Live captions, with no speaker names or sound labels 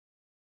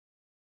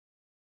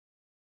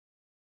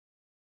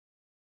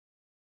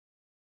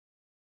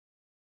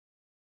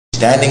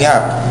standing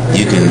up,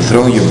 you can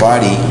throw your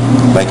body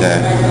like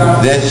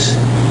this,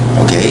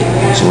 okay?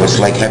 So it's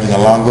like having a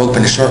long rope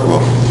and a short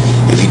rope.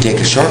 If you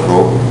take a short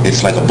rope,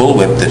 it's like a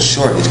bullwhip that's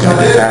short. It's going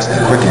to be fast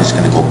and quick, and it's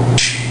going to go.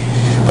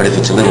 But if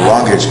it's a little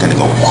longer, it's going to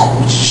go.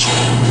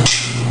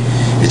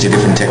 It's a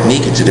different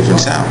technique. It's a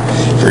different sound.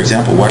 For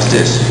example, watch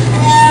this.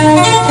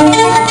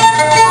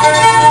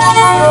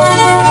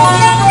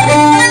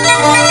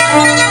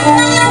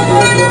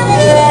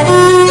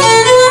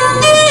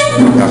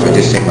 Now if I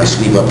just take my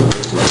sleeve up a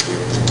bit like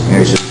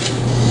here,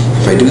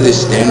 if I do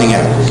this standing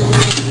out,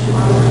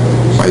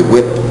 my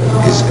whip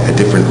is a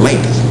different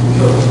length.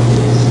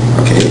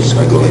 Okay, so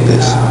I go like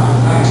this.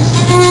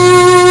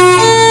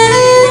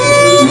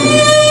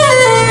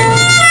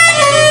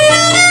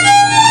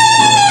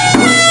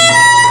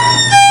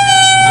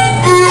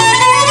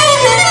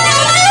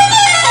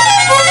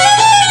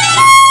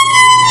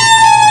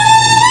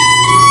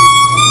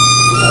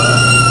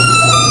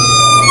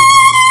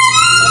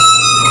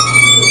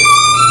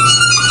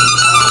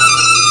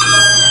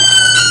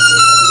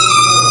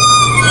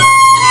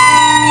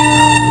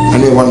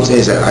 What I'm saying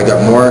is that I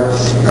got more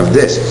of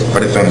this,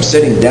 but if I'm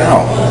sitting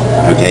down,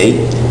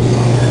 okay,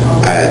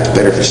 it's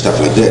better for stuff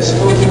like this.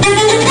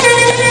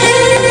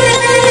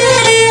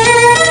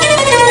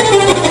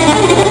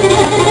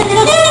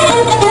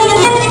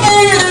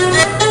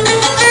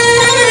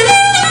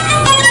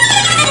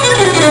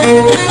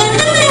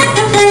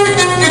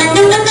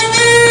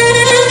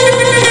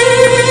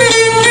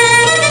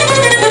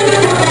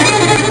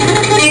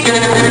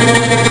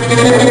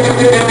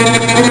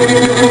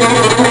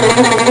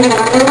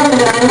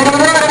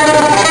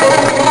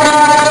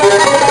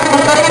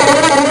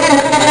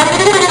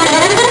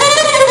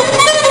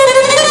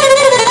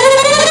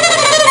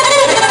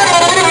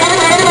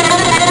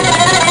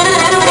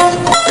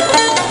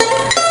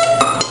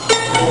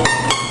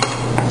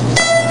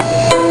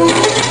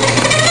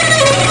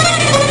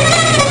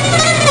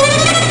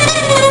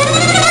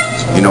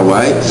 You know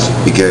why?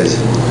 Because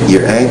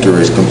your anchor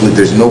is complete.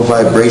 There's no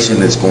vibration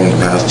that's going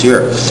past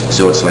here.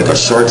 So it's like a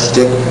short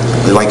stick.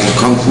 Like in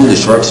Kung Fu, the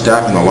short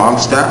staff and the long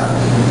staff.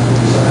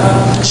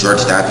 The short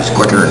staff is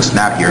quicker and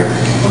snappier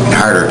and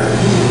harder.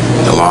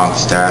 The long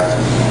staff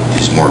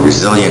is more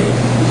resilient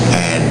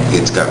and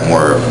it's got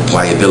more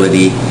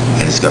pliability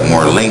and it's got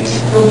more length.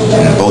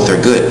 And both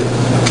are good.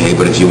 Okay,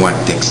 but if you want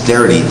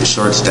dexterity, the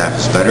short staff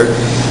is better,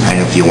 and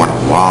if you want a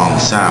long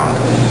sound,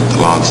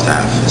 the long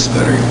staff is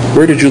better.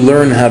 Where did you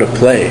learn how to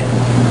play?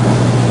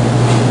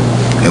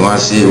 You want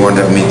to see, you want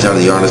me to tell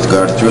the honest to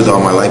God truth,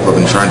 all my life I've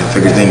been trying to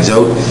figure things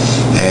out,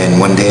 and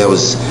one day I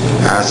was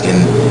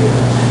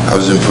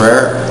in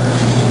prayer,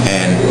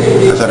 and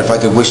I thought if I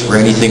could wish for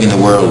anything in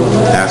the world,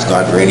 ask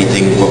God for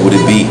anything, what would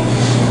it be?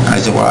 And I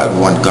said, well, I'd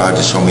want God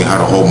to show me how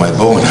to hold my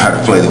bow and how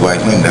to play the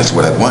violin. That's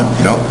what I'd want,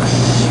 you know?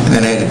 And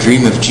then I had a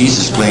dream of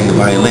Jesus playing the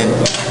violin,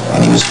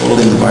 and he was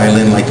holding the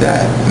violin like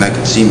that, and I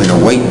could see him in a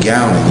white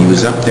gown, and he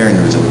was up there, and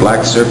there was a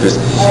black surface,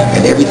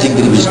 and everything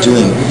that he was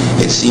doing,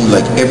 it seemed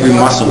like every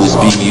muscle was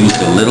being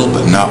used a little,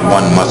 but not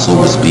one muscle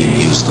was being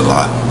used a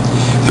lot.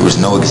 There was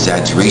no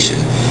exaggeration,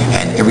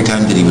 and every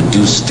time that he would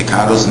do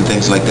staccatos and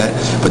things like that,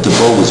 but the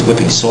bow was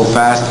whipping so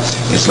fast,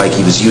 it's like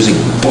he was using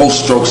bow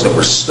strokes that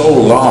were so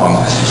long,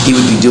 he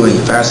would be doing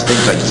fast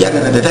things like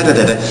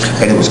da-da-da-da-da-da-da,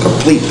 and it was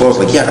complete flows,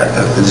 like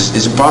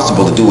it's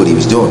impossible to do what he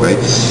was doing, right?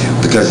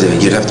 Because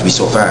you'd have to be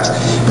so fast.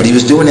 But he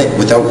was doing it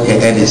without,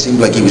 and it seemed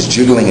like he was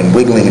jiggling and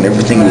wiggling, and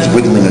everything was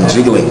wiggling and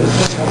jiggling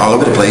all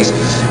over the place,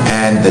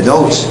 and the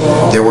notes,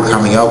 they were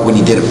coming out when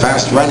he did a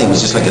fast run, it was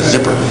just like a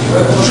zipper.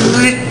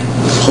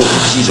 Holy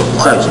Jesus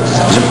Christ, it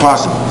was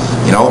impossible,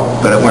 you know,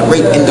 but it went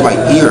right into my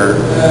ear,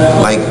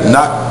 like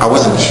I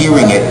wasn't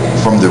hearing it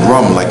from the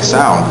room like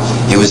sound,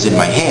 it was in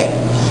my head,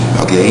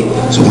 okay?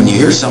 So when you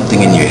hear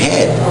something in your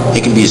head,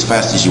 it can be as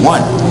fast as you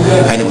want,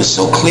 and it was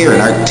so clear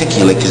and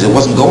articulate because it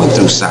wasn't going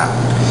through sound,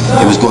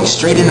 it was going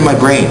straight into my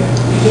brain,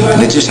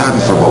 and it just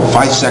happened for about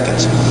 5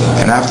 seconds,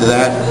 and after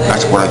that,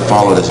 that's what I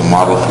followed as a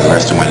model for the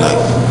rest of my life.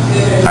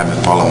 I've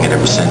been following it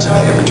ever since, and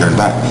I never turned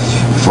back.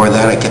 Before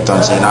that, I kept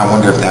on saying, I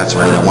wonder if that's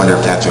right, I wonder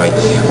if that's right,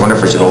 I wonder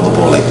if I should hold the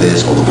bow like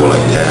this, hold the bow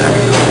like that,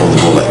 hold the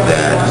bow like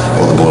that,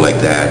 hold the bow like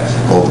that,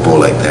 hold the bow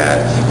like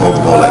that, hold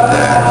the bow like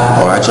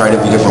that. Or I tried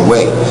every different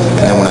way.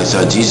 And then when I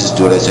saw Jesus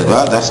do it, I said,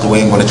 well, that's the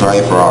way I'm going to try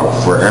it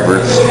forever.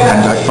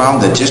 And I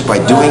found that just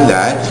by doing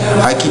that,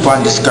 I keep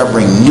on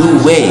discovering new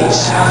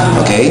ways,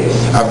 okay,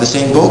 of the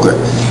same bow grip.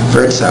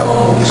 For example,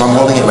 if I'm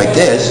holding it like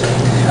this,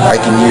 I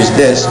can use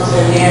this,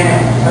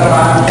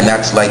 and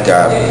that's like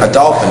a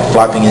dolphin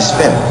flopping his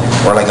fin,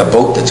 or like a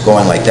boat that's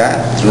going like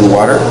that through the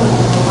water.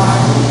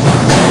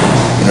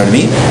 You know what I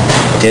mean?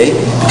 Okay?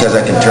 Because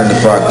I can turn the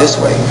frog this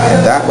way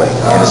and that way,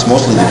 and it's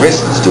mostly the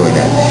wrist that's doing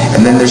that.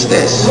 And then there's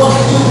this.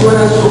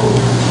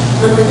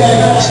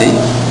 See?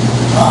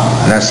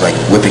 And that's like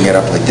whipping it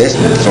up like this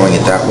and then throwing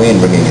it that way and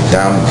bringing it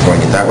down and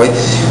throwing it that way.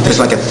 There's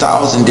like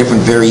 1,000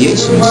 different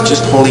variations.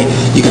 Just holding,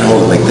 you can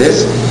hold it like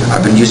this.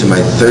 I've been using my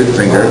third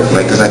finger,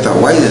 like, because I thought,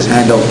 why is his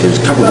hand out? It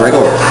was covered right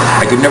over.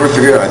 I could never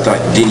figure it out. I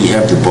thought, did he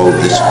have the bow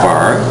this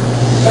far?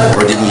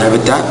 Or did he have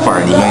it that far?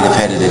 And he might have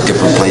had it at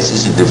different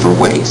places in different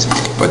ways.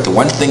 But the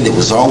one thing that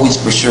was always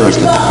for sure is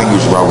that the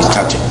fingers were always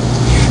touching.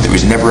 There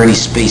was never any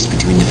space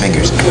between the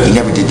fingers. He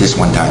never did this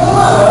one time.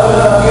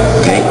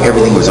 Okay?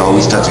 Everything was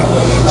always touching.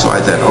 So I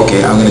thought,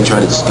 okay, I'm going to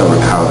try to discover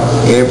how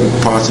every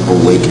possible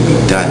way can be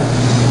done.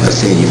 Let's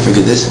say you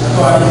figure this,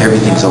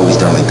 everything's always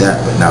done like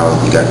that, but now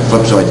you got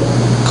flip, so I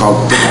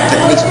called different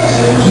techniques.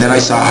 And then I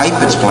saw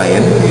Hypens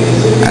playing,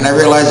 and I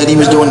realized that he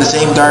was doing the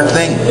same darn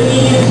thing.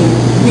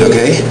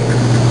 Okay?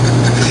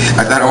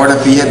 I thought, what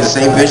if he had the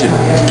same vision?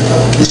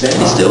 Is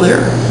Danny still here?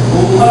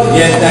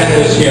 Yes,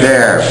 Danny is here.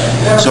 There.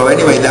 So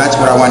anyway, that's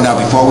what I want now.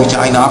 Before we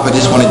sign off, I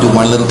just want to do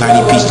one little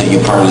tiny piece that you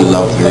probably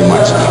love very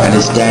much. And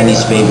it's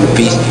Danny's favorite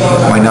piece.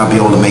 I might not be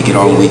able to make it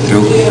all the way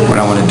through, but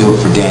I want to do it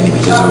for Danny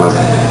because I love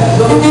it.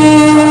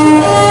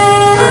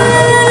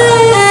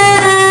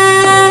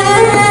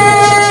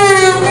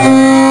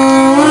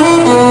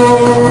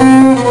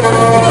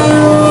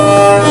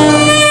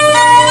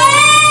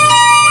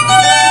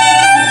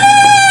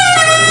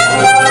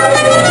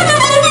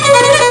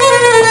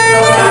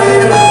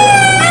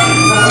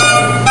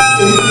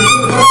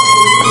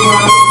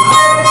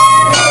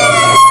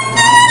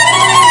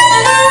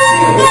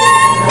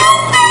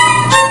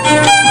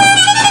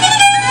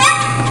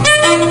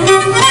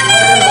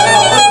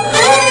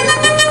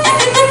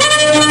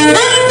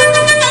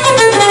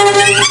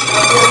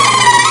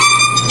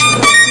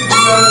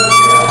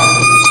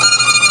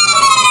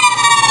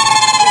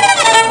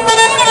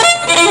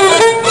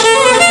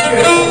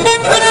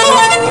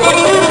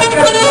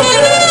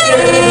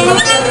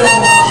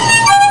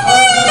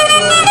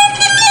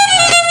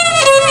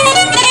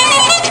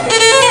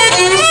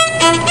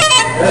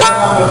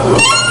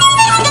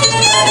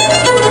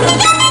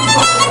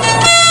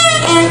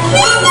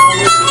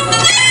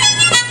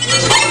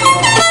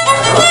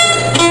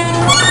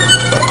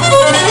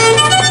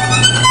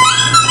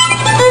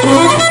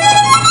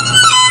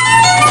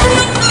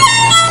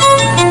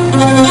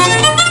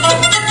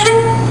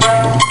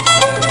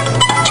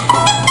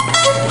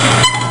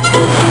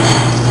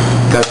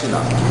 That's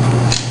enough.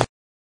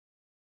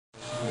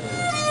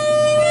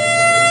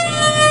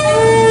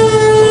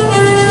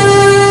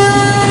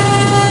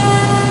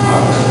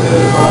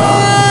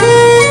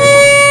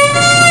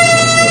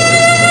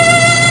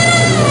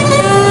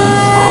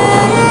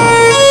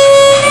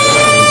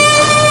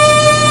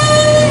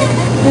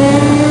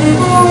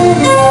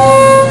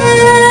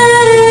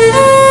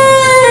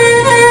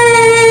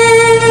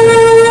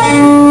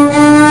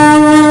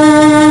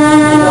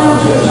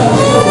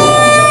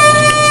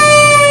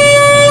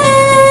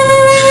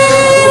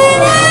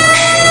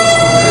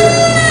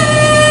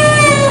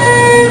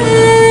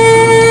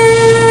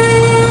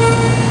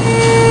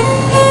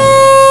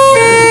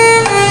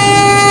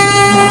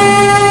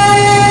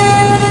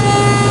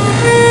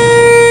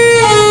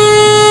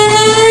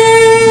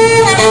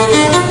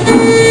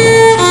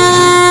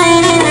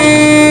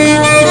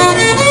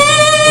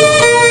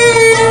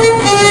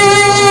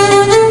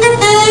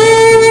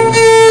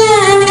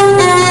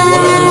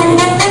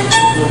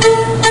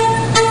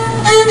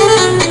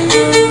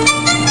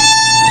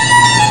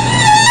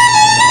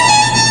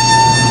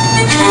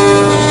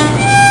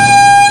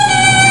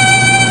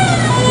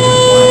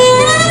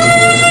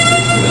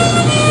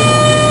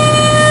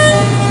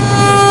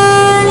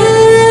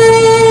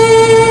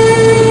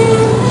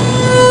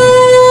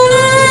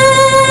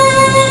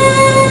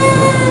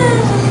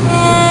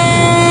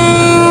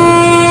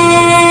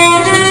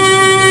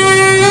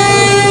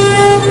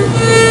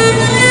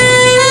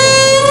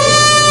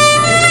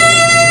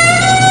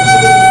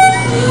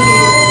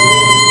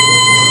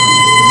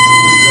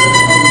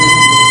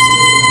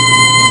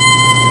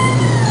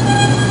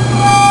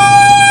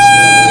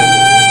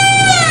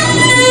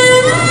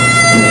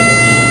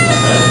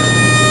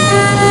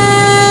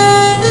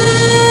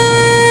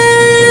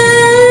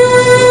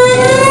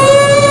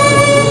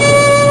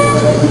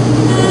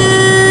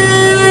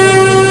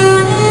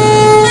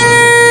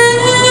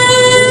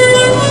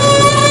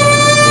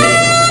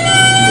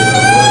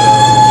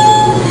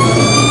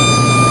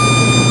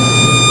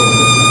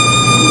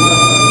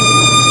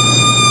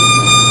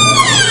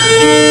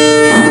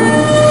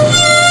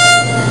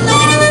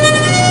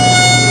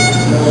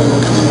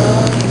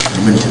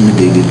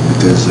 Intimidated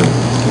because I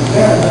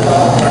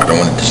don't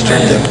want to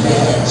disturb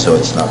them, so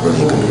it's not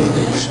really a good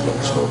way.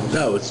 So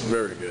No, it's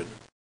very good.